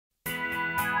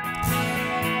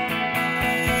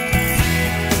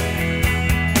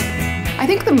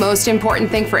think the most important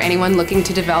thing for anyone looking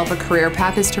to develop a career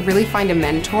path is to really find a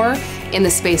mentor in the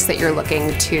space that you're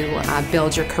looking to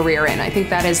build your career in. I think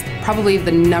that is probably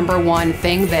the #1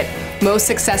 thing that most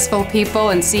successful people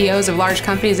and CEOs of large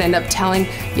companies end up telling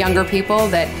younger people,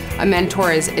 that a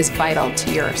mentor is vital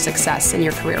to your success in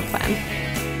your career plan.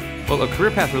 Well, a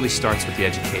career path really starts with the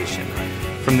education.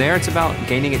 From there, it's about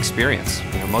gaining experience.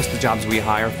 Most of the jobs we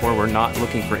hire for, we're not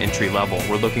looking for entry level.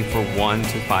 We're looking for 1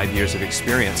 to 5 years of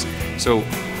experience. So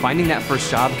finding that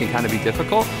first job can kind of be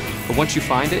difficult, but once you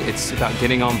find it, it's about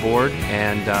getting on board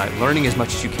and learning as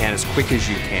much as you can, as quick as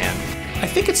you can. I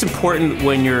think it's important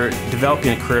when you're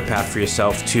developing a career path for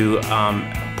yourself to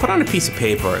put on a piece of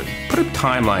paper, put a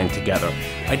timeline together.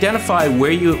 Identify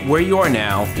where you are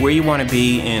now, where you want to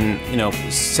be in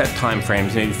set time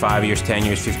frames, maybe 5 years, 10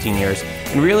 years, 15 years,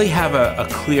 and really have a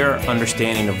clear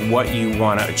understanding of what you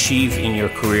want to achieve in your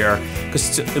career,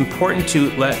 because it's important to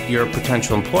let your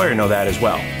potential employer know that as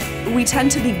well. We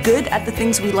tend to be good at the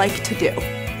things we like to do.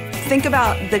 Think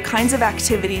about the kinds of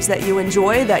activities that you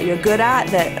enjoy, that you're good at,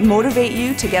 that motivate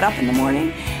you to get up in the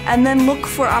morning, and then look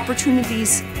for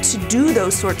opportunities to do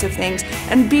those sorts of things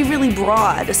and be really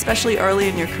broad, especially early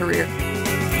in your career.